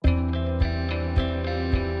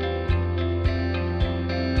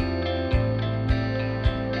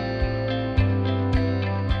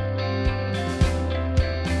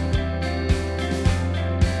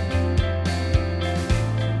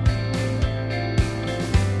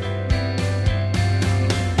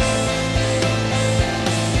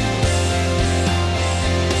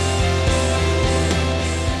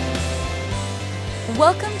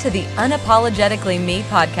to the Unapologetically Me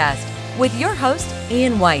podcast with your host,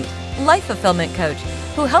 Ian White, life fulfillment coach,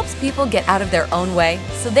 who helps people get out of their own way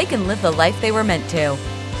so they can live the life they were meant to.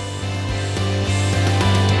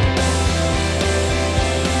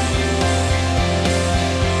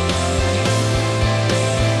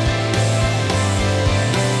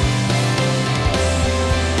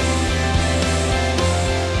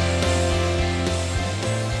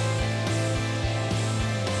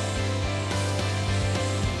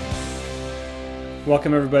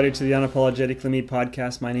 Welcome, everybody, to the Unapologetically Me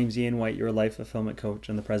podcast. My name's Ian White, your life fulfillment coach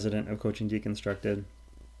and the president of Coaching Deconstructed.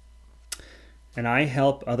 And I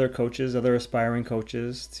help other coaches, other aspiring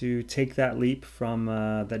coaches, to take that leap from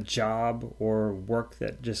that job or work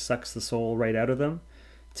that just sucks the soul right out of them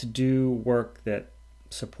to do work that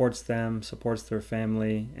supports them, supports their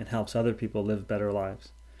family, and helps other people live better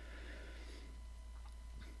lives.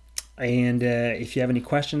 And if you have any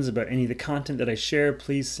questions about any of the content that I share,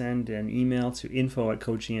 please send an email to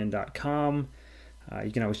info@coachian.com.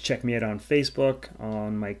 You can always check me out on Facebook,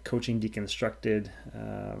 on my Coaching Deconstructed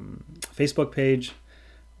Facebook page,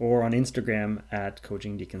 or on Instagram at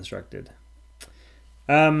Coaching Deconstructed.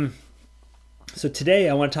 So today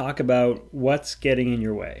I want to talk about what's getting in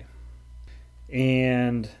your way.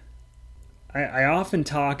 And I often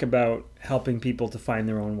talk about helping people to find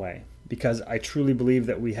their own way, because I truly believe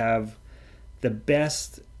that we have the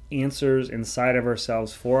best answers inside of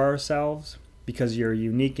ourselves for ourselves, because you're a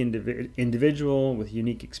unique individual with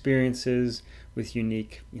unique experiences, with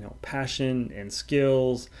unique, passion and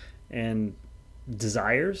skills and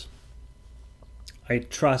desires. I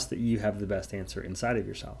trust that you have the best answer inside of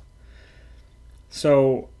yourself.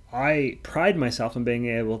 So I pride myself in being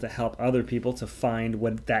able to help other people to find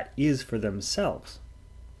what that is for themselves.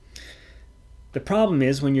 The problem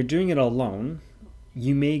is, when you're doing it alone,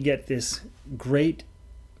 you may get this great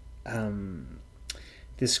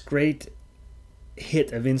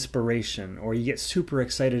hit of inspiration, or you get super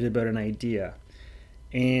excited about an idea.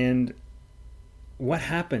 And what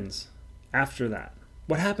happens after that?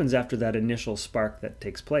 What happens after that initial spark that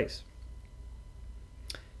takes place?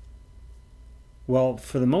 Well,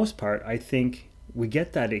 for the most part, I think we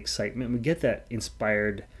get that excitement, we get that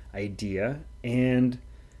inspired idea, and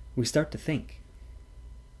we start to think.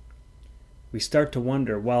 We start to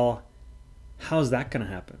wonder, well, how's that going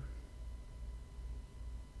to happen?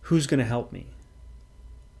 Who's going to help me?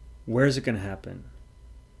 Where's it going to happen?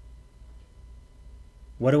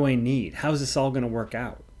 What do I need? How's this all going to work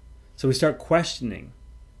out? So we start questioning.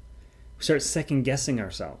 We start second guessing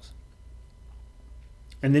ourselves.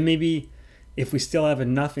 And then maybe if we still have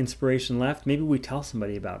enough inspiration left, maybe we tell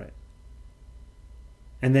somebody about it.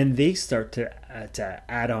 And then they start to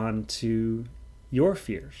add on to your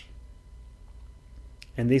fears.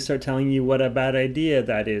 And they start telling you what a bad idea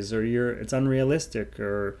that is, or it's unrealistic,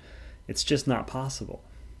 or it's just not possible.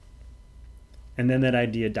 And then that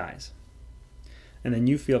idea dies. And then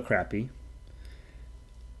you feel crappy,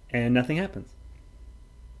 and nothing happens.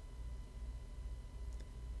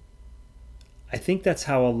 I think that's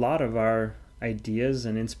how a lot of our ideas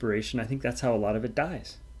and inspiration, I think that's how a lot of it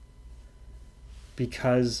dies.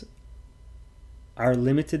 Because our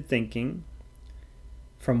limited thinking,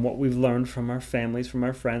 from what we've learned from our families, from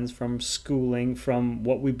our friends, from schooling, from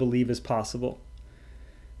what we believe is possible.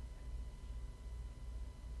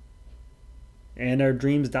 And our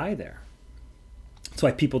dreams die there. That's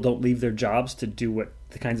why people don't leave their jobs to do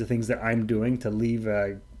the kinds of things that I'm doing, to leave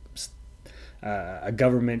a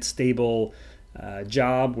government stable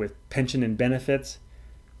job with pension and benefits,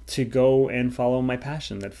 to go and follow my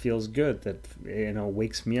passion that feels good, that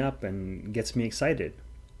wakes me up and gets me excited.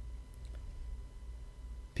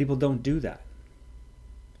 People don't do that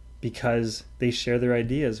because they share their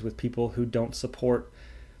ideas with people who don't support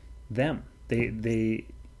them.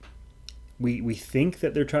 We think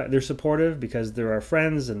that they're supportive because they're our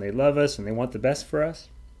friends and they love us and they want the best for us,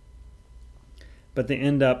 but they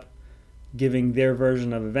end up giving their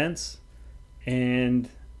version of events, and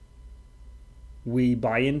we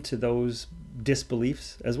buy into those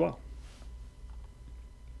disbeliefs as well.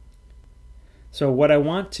 So what I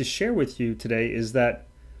want to share with you today is that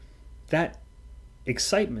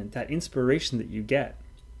excitement, that inspiration that you get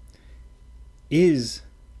is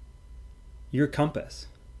your compass.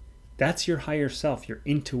 That's your higher self, your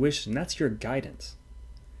intuition. That's your guidance.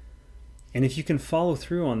 And if you can follow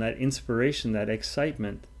through on that inspiration, that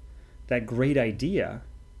excitement, that great idea,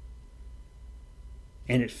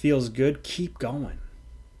 and it feels good, keep going.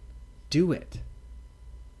 Do it.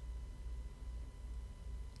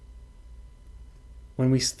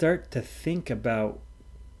 When we start to think about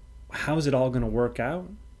how's it all going to work out,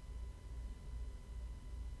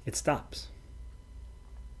 it stops.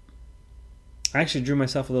 I actually drew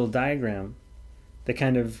myself a little diagram that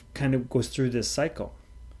kind of goes through this cycle.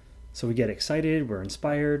 So we get excited, we're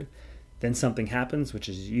inspired, then something happens, which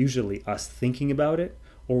is usually us thinking about it,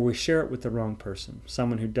 or we share it with the wrong person,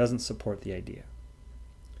 someone who doesn't support the idea.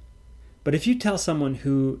 But if you tell someone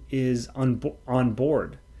who is on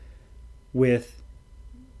board with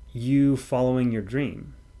you following your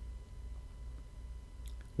dream,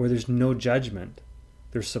 where there's no judgment,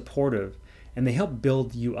 they're supportive, and they help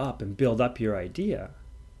build you up and build up your idea,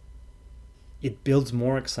 it builds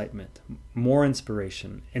more excitement, more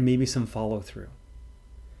inspiration, and maybe some follow-through.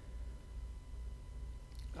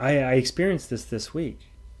 I experienced this week.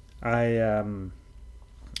 I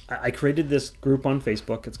created this group on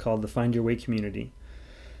Facebook. It's called the Find Your Way Community,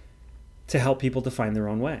 to help people to find their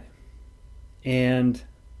own way. And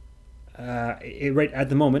right at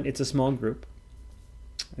the moment, it's a small group.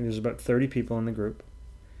 There's about 30 people in the group.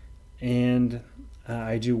 And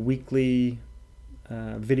I do weekly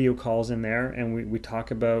video calls in there, and we talk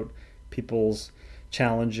about people's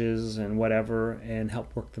challenges and whatever, and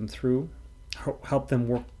help work them through, help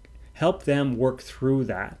them work through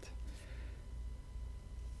that,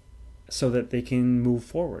 so that they can move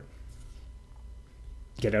forward,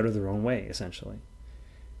 get out of their own way, essentially.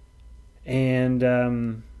 And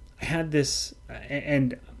I had this,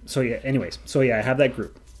 and so yeah. I have that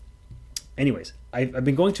group. Anyways, I've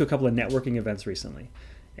been going to a couple of networking events recently,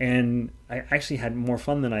 and I actually had more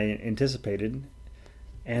fun than I anticipated,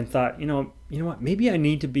 and thought, you know what, maybe I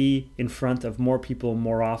need to be in front of more people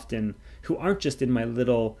more often who aren't just in my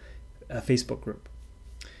little Facebook group.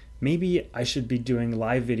 Maybe I should be doing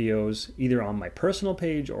live videos either on my personal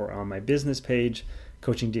page or on my business page,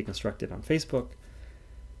 Coaching Deconstructed on Facebook.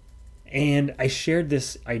 And I shared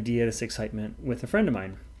this idea, this excitement, with a friend of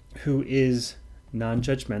mine who is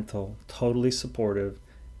non-judgmental, totally supportive,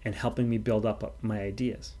 and helping me build up my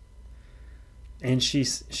ideas. And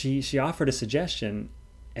she offered a suggestion,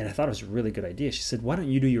 and I thought it was a really good idea. She said, "Why don't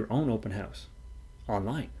you do your own open house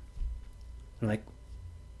online?" I'm like,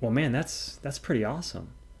 "Well, man, that's pretty awesome.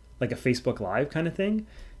 Like a Facebook Live kind of thing?"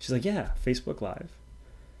 She's like, "Yeah, Facebook Live.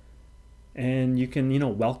 And you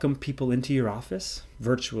can, welcome people into your office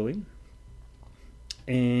virtually,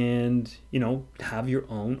 and, have your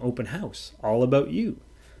own open house, all about you,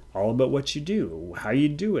 all about what you do, how you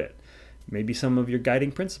do it, maybe some of your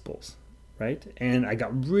guiding principles," right? And I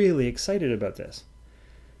got really excited about this.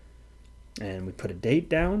 And we put a date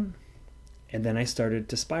down, and then I started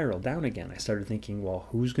to spiral down again. I started thinking, well,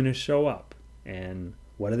 who's going to show up? And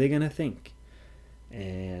what are they going to think?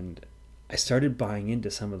 And I started buying into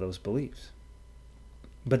some of those beliefs.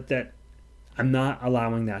 But that I'm not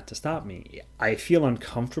allowing that to stop me. I feel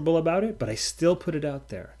uncomfortable about it, but I still put it out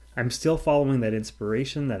there. I'm still following that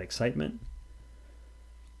inspiration, that excitement.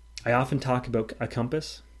 I often talk about a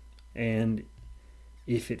compass, and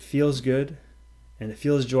if it feels good and it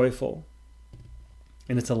feels joyful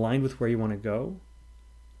and it's aligned with where you want to go,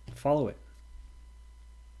 follow it.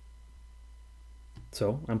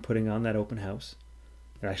 So I'm putting on that open house.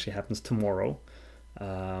 It actually happens tomorrow.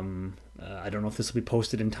 I don't know if this will be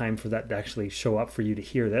posted in time for that to actually show up for you to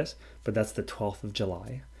hear this, but that's the 12th of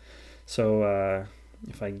July. So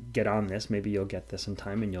if I get on this, maybe you'll get this in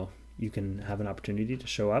time, and you can have an opportunity to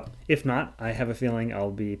show up. If not, I have a feeling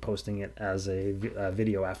I'll be posting it as a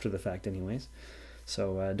video after the fact anyways.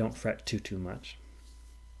 So don't fret too much.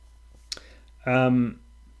 But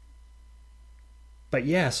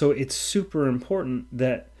yeah, so it's super important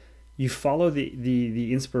that you follow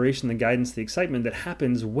the inspiration, the guidance, the excitement that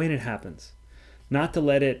happens when it happens. Not to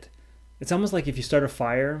let it... It's almost like if you start a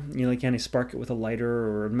fire, can you spark it with a lighter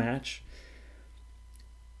or a match?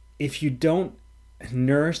 If you don't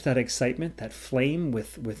nourish that excitement, that flame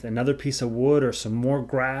with another piece of wood or some more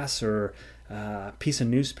grass or a piece of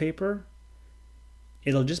newspaper,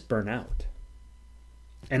 it'll just burn out.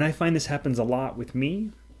 And I find this happens a lot with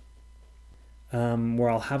me, where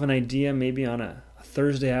I'll have an idea maybe on a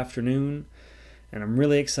Thursday afternoon, and I'm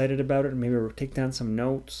really excited about it, and maybe we'll take down some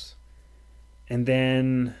notes, and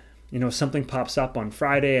then something pops up on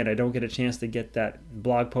Friday and I don't get a chance to get that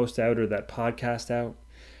blog post out or that podcast out,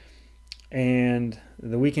 and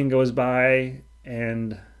the weekend goes by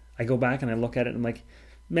and I go back and I look at it and I'm like,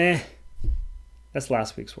 meh, that's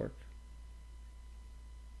last week's work.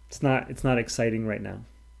 It's not exciting right now.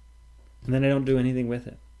 And then I don't do anything with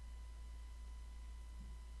it.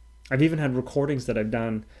 I've even had recordings that I've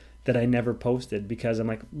done that I never posted because I'm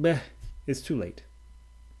like, meh, it's too late.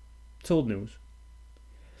 It's old news.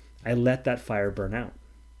 I let that fire burn out.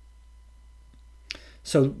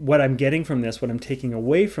 So what I'm getting from this, what I'm taking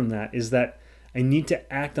away from that, is that I need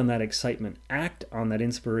to act on that excitement, act on that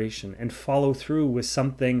inspiration, and follow through with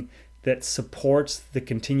something that supports the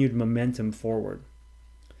continued momentum forward.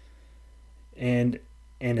 And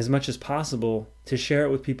as much as possible, to share it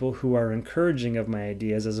with people who are encouraging of my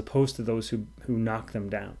ideas as opposed to those who knock them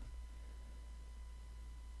down.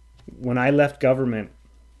 When I left government,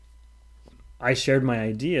 I shared my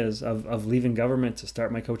ideas of leaving government to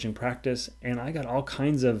start my coaching practice, and I got all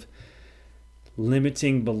kinds of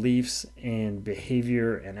limiting beliefs and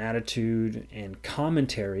behavior and attitude and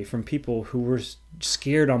commentary from people who were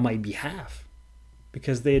scared on my behalf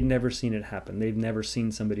because they had never seen it happen. They'd never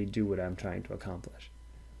seen somebody do what I'm trying to accomplish.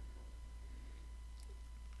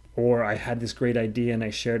 Or I had this great idea and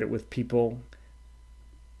I shared it with people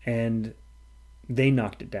and they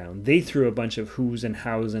knocked it down. They threw a bunch of who's and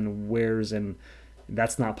how's and where's and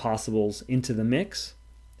that's not possibles into the mix,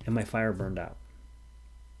 and my fire burned out.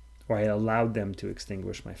 Or I allowed them to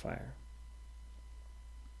extinguish my fire.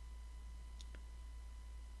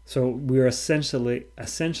 So we're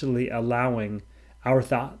essentially allowing our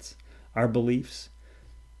thoughts, our beliefs,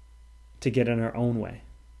 to get in our own way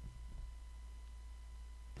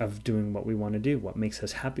of doing what we want to do, what makes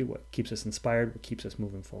us happy, what keeps us inspired, what keeps us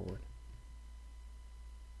moving forward.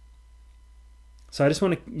 So I just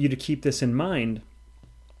want you to keep this in mind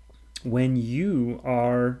when you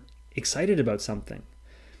are excited about something.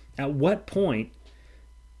 At what point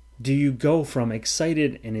do you go from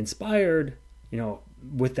excited and inspired,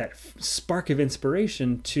 with that spark of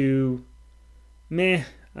inspiration to, I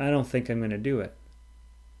don't think I'm going to do it?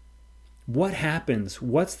 What happens?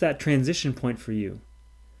 What's that transition point for you?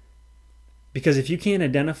 Because if you can't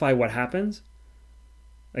identify what happens,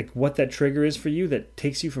 like what that trigger is for you that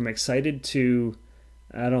takes you from excited to,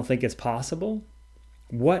 I don't think it's possible,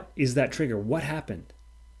 what is that trigger? What happened?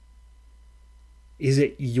 Is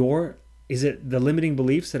it the limiting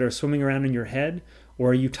beliefs that are swimming around in your head,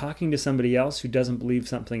 or are you talking to somebody else who doesn't believe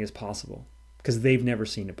something is possible because they've never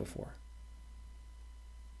seen it before?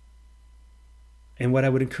 And what I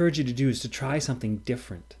would encourage you to do is to try something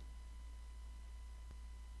different.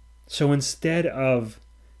 So instead of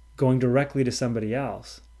going directly to somebody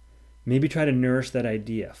else, maybe try to nourish that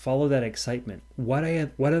idea, follow that excitement. What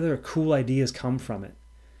other cool ideas come from it?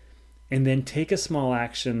 And then take a small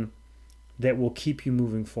action that will keep you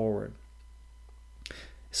moving forward.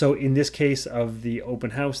 So in this case of the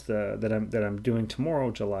open house that I'm doing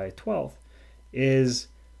tomorrow, July 12th, is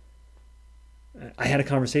I had a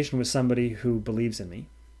conversation with somebody who believes in me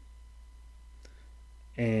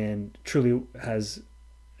and truly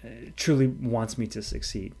wants me to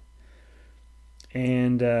succeed.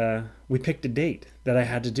 And we picked a date that I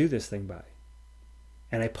had to do this thing by.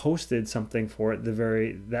 And I posted something for it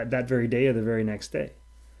that very day or the very next day.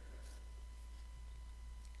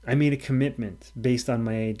 I made a commitment based on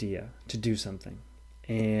my idea to do something.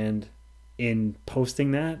 And in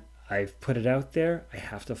posting that, I've put it out there. I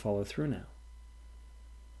have to follow through now.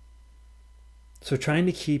 So trying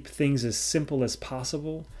to keep things as simple as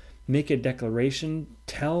possible, make a declaration,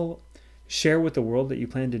 share with the world that you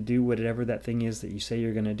plan to do whatever that thing is that you say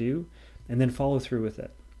you're going to do, and then follow through with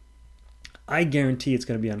it. I guarantee it's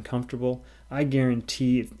going to be uncomfortable. I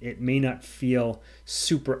guarantee it may not feel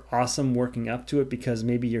super awesome working up to it because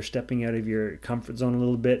maybe you're stepping out of your comfort zone a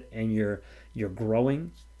little bit and you're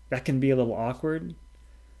growing. That can be a little awkward,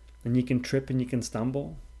 and you can trip and you can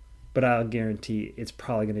stumble, but I'll guarantee it's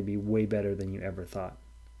probably going to be way better than you ever thought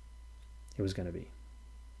it was going to be.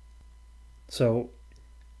 So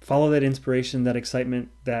follow that inspiration, that excitement,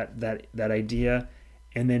 that idea,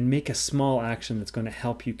 and then make a small action that's going to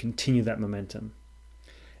help you continue that momentum.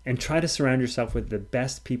 And try to surround yourself with the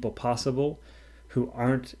best people possible who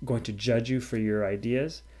aren't going to judge you for your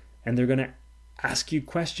ideas, and they're going to ask you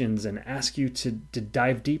questions and ask you to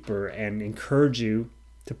dive deeper and encourage you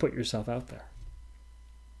to put yourself out there.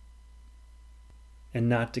 And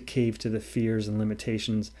not to cave to the fears and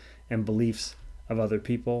limitations and beliefs of other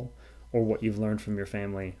people or what you've learned from your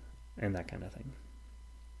family and that kind of thing.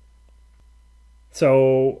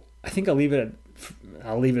 So I think I'll leave it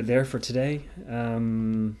there for today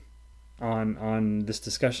on this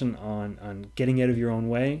discussion on getting out of your own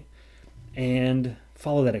way, and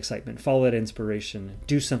follow that excitement, follow that inspiration,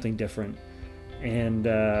 do something different. And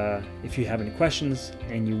if you have any questions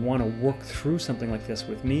and you want to work through something like this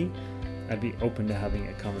with me, I'd be open to having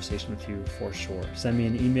a conversation with you for sure. Send me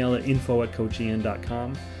an email at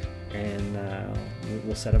info@coachian.com and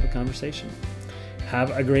we'll set up a conversation.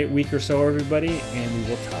 Have a great week or so, everybody, and we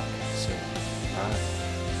will talk soon. Bye.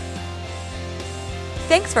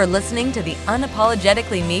 Thanks for listening to the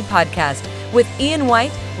Unapologetically Me podcast with Ian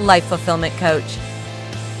White, Life Fulfillment Coach.